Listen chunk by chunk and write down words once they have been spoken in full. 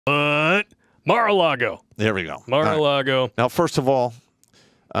Mar-a-Lago. There we go. Mar-a-Lago. Right. Now, first of all,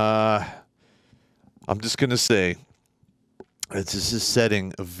 I'm just going to say this is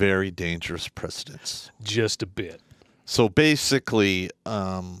setting a very dangerous precedence. Just a bit. So basically,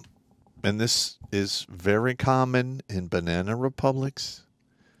 and this is very common in banana republics.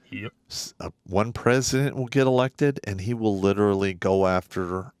 Yep. One president will get elected, and he will literally go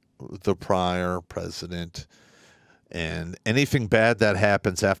after the prior president. And anything bad that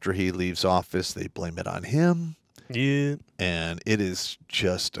happens after he leaves office, they blame it on him. Yeah. And it is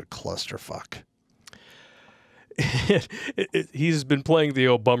just a clusterfuck. He's been playing the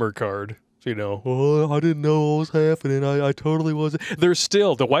Obama card. You know, oh, I didn't know what was happening. I totally wasn't.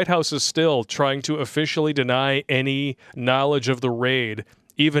 The White House is still trying to officially deny any knowledge of the raid,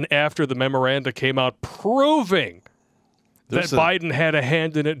 even after the memoranda came out proving that Biden had a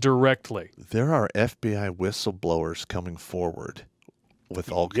hand in it directly. There are FBI whistleblowers coming forward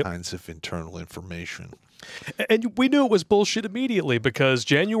with all kinds of internal information. And we knew it was bullshit immediately because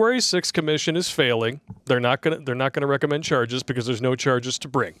January 6th commission is failing. They're not gonna recommend charges because there's no charges to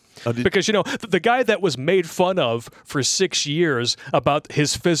bring. Because you know the guy that was made fun of for 6 years about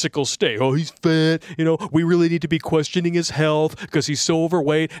his physical state. Oh, he's fat. You know, we really need to be questioning his health because he's so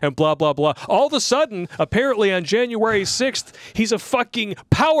overweight and blah blah blah. All of a sudden, apparently on January 6th, he's a fucking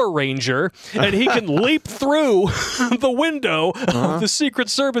Power Ranger and he can leap through the window of the Secret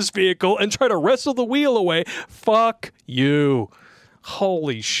Service vehicle and try to wrestle the wheel away. Fuck you.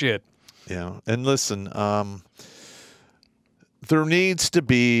 Holy shit. Yeah. And listen, there needs to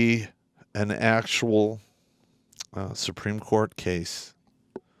be an actual Supreme Court case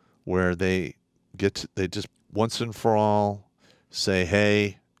where they just once and for all say,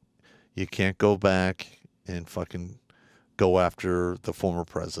 hey, you can't go back and fucking go after the former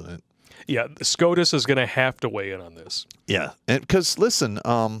president. Yeah, SCOTUS is going to have to weigh in on this. Yeah. And because, listen,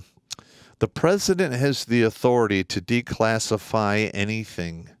 the president has the authority to declassify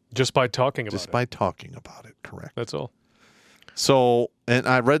anything. Just by talking about it. Just by talking about it, correct. That's all. So, and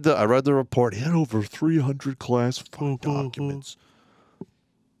I read the report. He had over 300 classified documents.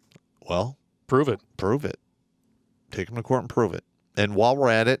 Well, prove it. Prove it. Take him to court and prove it. And while we're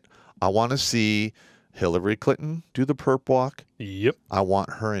at it, I want to see Hillary Clinton do the perp walk. Yep. I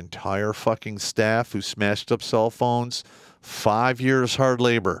want her entire fucking staff who smashed up cell phones. 5 years hard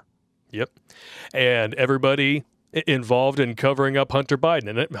labor. Yep. And everybody involved in covering up Hunter Biden.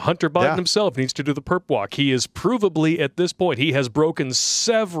 And Hunter Biden himself needs to do the perp walk. He is provably, at this point, he has broken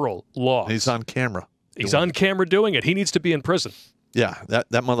several laws. He's on camera. He's on camera doing it. He needs to be in prison. Yeah, that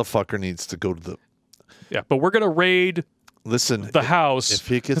motherfucker needs to go to the... Yeah, but we're going to raid the house, if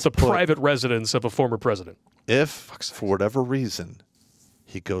he gets the private residence of a former president. If, for whatever reason,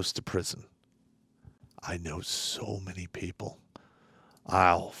 he goes to prison, I know so many people...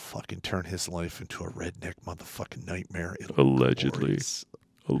 I'll fucking turn his life into a redneck motherfucking nightmare. Allegedly.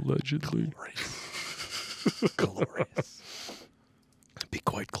 Allegedly. Glorious. Glorious. It'd be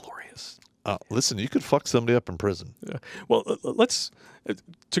quite glorious. Listen, you could fuck somebody up in prison. Yeah. Well, let's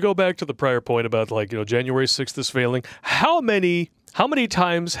to go back to the prior point about January 6th is failing. How many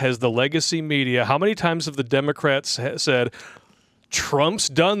times has the legacy media, how many times have the Democrats said, Trump's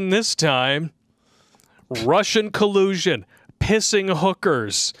done this time, Russian collusion, pissing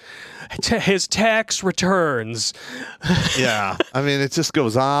hookers, his tax returns. Yeah, I mean, it just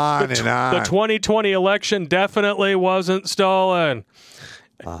goes on and on. The 2020 election definitely wasn't stolen.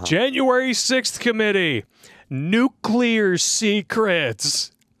 January 6th committee, nuclear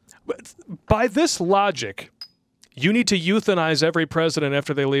secrets. By this logic, you need to euthanize every president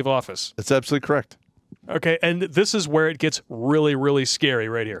after they leave office. That's absolutely correct. Okay, and this is where it gets really, really scary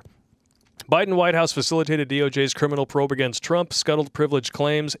right here. Biden White House facilitated DOJ's criminal probe against Trump, scuttled privilege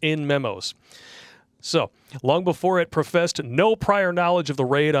claims in memos. So, long before it professed no prior knowledge of the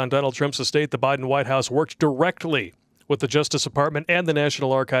raid on Donald Trump's estate, the Biden White House worked directly with the Justice Department and the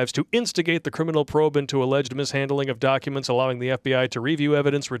National Archives to instigate the criminal probe into alleged mishandling of documents, allowing the FBI to review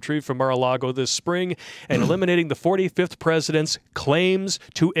evidence retrieved from Mar-a-Lago this spring and eliminating the 45th president's claims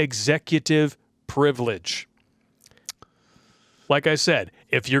to executive privilege. Like I said,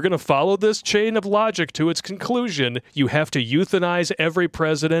 if you're going to follow this chain of logic to its conclusion, you have to euthanize every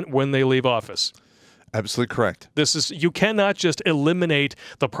president when they leave office. Absolutely correct. You cannot just eliminate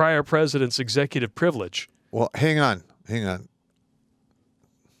the prior president's executive privilege. Well, hang on.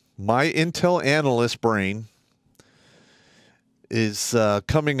 My Intel analyst brain is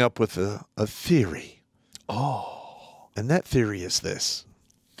coming up with a theory. Oh. And that theory is this.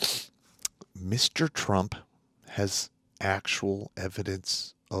 Mr. Trump has actual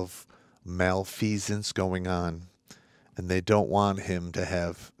evidence of malfeasance going on and they don't want him to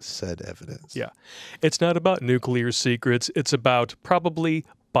have said evidence. Yeah. It's not about nuclear secrets. It's about probably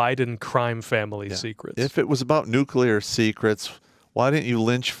Biden crime family secrets. If it was about nuclear secrets, why didn't you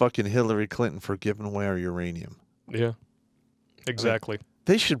lynch fucking Hillary Clinton for giving away our uranium? Yeah. Exactly. I mean,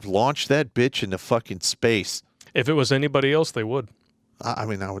 they should launch that bitch into fucking space. If it was anybody else, they would. I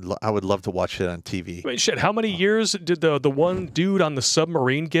mean, I would love to watch it on TV. I mean, shit, how many years did the one dude on the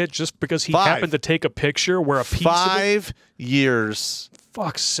submarine get just because he happened to take a picture where a piece 5 of it? years.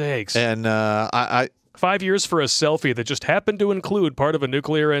 Fuck's sakes. And 5 years for a selfie that just happened to include part of a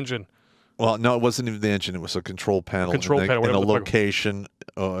nuclear engine. Well, no, it wasn't even the engine. It was a control panel. Control panel, in a whatever the fuck. location,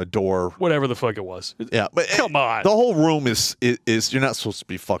 a door. Whatever the fuck it was. Yeah, but Come on. The whole room is you're not supposed to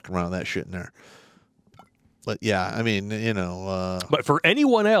be fucking around with that shit in there. But yeah, I mean, you know. But for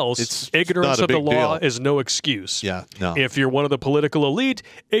anyone else, it's ignorance not a of the big law deal. is no excuse. Yeah, no. If you're one of the political elite,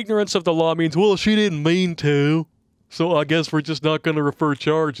 ignorance of the law means, well, she didn't mean to. So I guess we're just not going to refer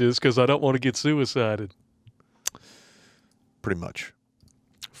charges because I don't want to get suicided. Pretty much.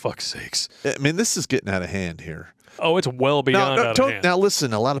 Fuck's sakes. I mean, this is getting out of hand here. Oh, it's well beyond out of hand. Now,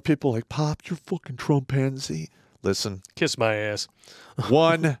 listen, a lot of people are like, Pop, you're fucking Trump-pansy. Listen. Kiss my ass.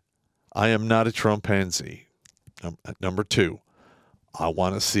 One, I am not a Trump-pansy. Number two, I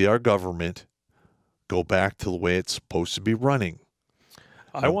want to see our government go back to the way it's supposed to be running.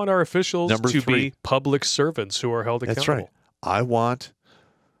 I want our officials to three. be public servants who are held accountable. That's right. I want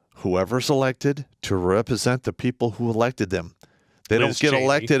whoever's elected to represent the people who elected them. They Liz don't get Cheney.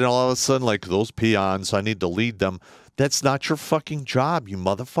 elected and all of a sudden, like, those peons, I need to lead them. That's not your fucking job, you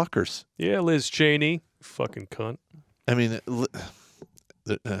motherfuckers. Yeah, Liz Cheney. Fucking cunt. I mean,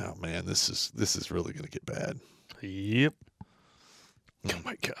 oh man, this is really going to get bad. Yep. Oh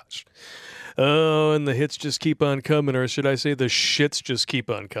my gosh. Oh, and the hits just keep on coming, or should I say the shits just keep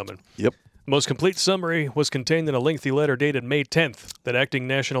on coming. Yep. The most complete summary was contained in a lengthy letter dated May 10th that acting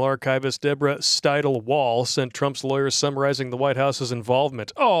National Archivist Deborah Steidel-Wall sent Trump's lawyers summarizing the White House's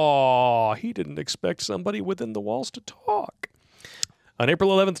involvement. Oh, he didn't expect somebody within the walls to talk. On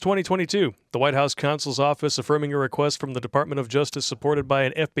April 11th, 2022, the White House counsel's office, affirming a request from the Department of Justice supported by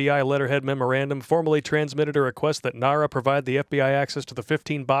an FBI letterhead memorandum, formally transmitted a request that NARA provide the FBI access to the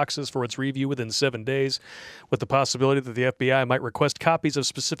 15 boxes for its review within 7 days, with the possibility that the FBI might request copies of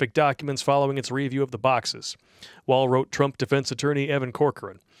specific documents following its review of the boxes. Wall wrote Trump defense attorney Evan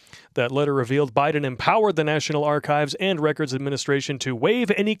Corcoran. That letter revealed Biden empowered the National Archives and Records Administration to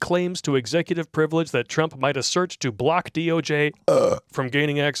waive any claims to executive privilege that Trump might assert to block DOJ from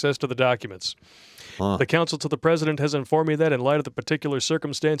gaining access to the documents. The counsel to the president has informed me that in light of the particular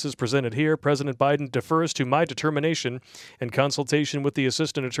circumstances presented here, President Biden defers to my determination in consultation with the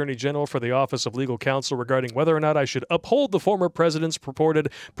Assistant Attorney General for the Office of Legal Counsel regarding whether or not I should uphold the former president's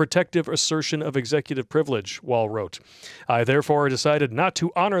purported protective assertion of executive privilege, Wall wrote. I therefore decided not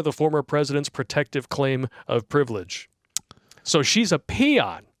to honor the former president's protective claim of privilege. So she's a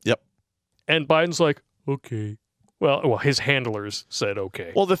peon. Yep. And Biden's like, okay. Well, his handlers said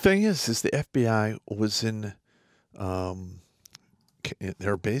okay. Well, the thing is the FBI was in,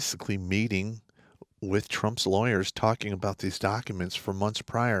 they're basically meeting with Trump's lawyers talking about these documents for months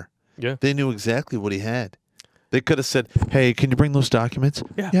prior. Yeah. They knew exactly what he had. They could have said, hey, can you bring those documents?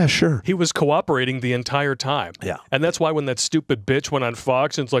 Yeah, sure. He was cooperating the entire time. Yeah. And that's why when that stupid bitch went on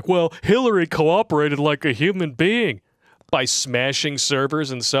Fox and it's like, well, Hillary cooperated like a human being by smashing servers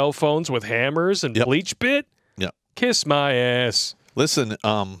and cell phones with hammers and bleach bit. Kiss my ass. Listen,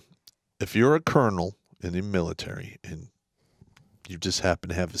 if you're a colonel in the military and you just happen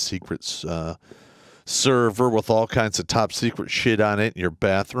to have a secret server with all kinds of top secret shit on it in your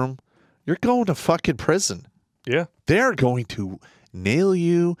bathroom, you're going to fucking prison. Yeah. They're going to nail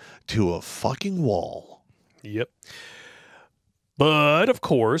you to a fucking wall. Yep. But, of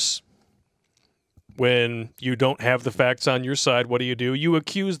course, when you don't have the facts on your side, what do? You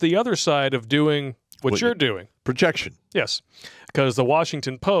accuse the other side of doing what you're doing. Projection. Yes. Because the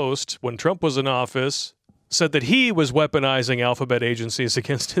Washington Post, when Trump was in office, said that he was weaponizing alphabet agencies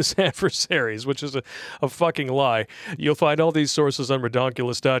against his adversaries, which is a fucking lie. You'll find all these sources on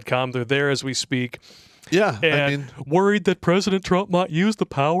redonkulous.com. They're there as we speak. Yeah. And worried that President Trump might use the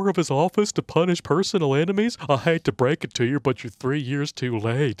power of his office to punish personal enemies? I hate to break it to you, but you're 3 years too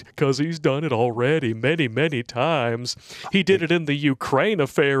late, because he's done it already many, many times. He did it in the Ukraine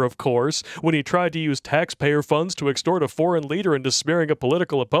affair, of course, when he tried to use taxpayer funds to extort a foreign leader into smearing a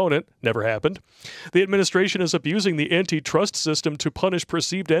political opponent. Never happened. The administration is abusing the antitrust system to punish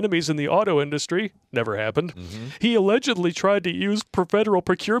perceived enemies in the auto industry. Never happened. He allegedly tried to use federal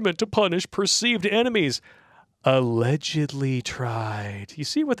procurement to punish perceived enemies. Allegedly tried. You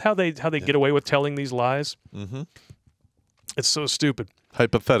see how they get away with telling these lies? It's so stupid.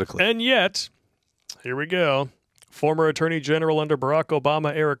 Hypothetically. And yet, here we go. Former Attorney General under Barack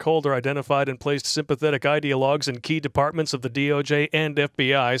Obama, Eric Holder, identified and placed sympathetic ideologues in key departments of the DOJ and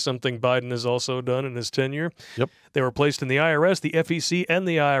FBI, something Biden has also done in his tenure. Yep. They were placed in the IRS, the FEC, and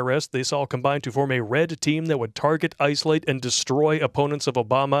the IRS. They all combined to form a red team that would target, isolate, and destroy opponents of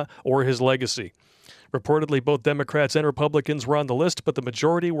Obama or his legacy. Reportedly, both Democrats and Republicans were on the list, but the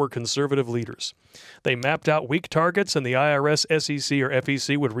majority were conservative leaders. They mapped out weak targets, and the IRS, SEC, or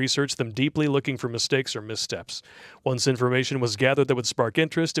FEC would research them deeply, looking for mistakes or missteps. Once information was gathered that would spark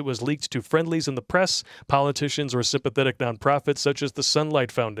interest, it was leaked to friendlies in the press, politicians, or sympathetic nonprofits such as the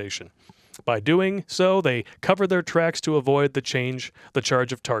Sunlight Foundation. By doing so, they covered their tracks to avoid the charge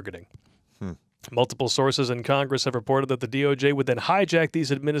of targeting. Multiple sources in Congress have reported that the DOJ would then hijack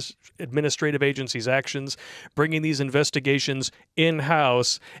these administrative agencies' actions, bringing these investigations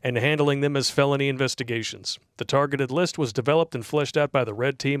in-house and handling them as felony investigations. The targeted list was developed and fleshed out by the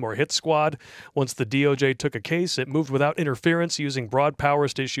Red Team or Hit Squad. Once the DOJ took a case, it moved without interference, using broad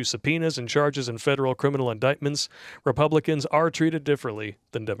powers to issue subpoenas and charges in federal criminal indictments. Republicans are treated differently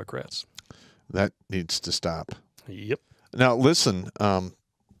than Democrats. That needs to stop. Yep. Now, listen,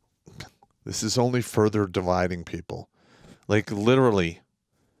 this is only further dividing people. Like, literally,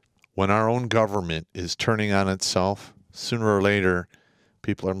 when our own government is turning on itself, sooner or later,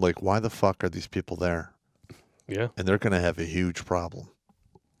 people are like, why the fuck are these people there? Yeah. And they're going to have a huge problem.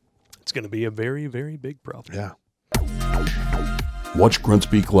 It's going to be a very, very big problem. Yeah. Watch Grunt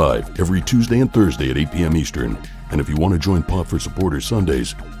Speak live every Tuesday and Thursday at 8 p.m. Eastern. And if you want to join Pop for Supporters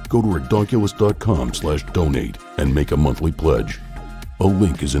Sundays, go to redonkulous.com/donate and make a monthly pledge. A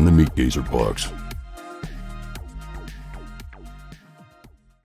link is in the Meat Gazer box.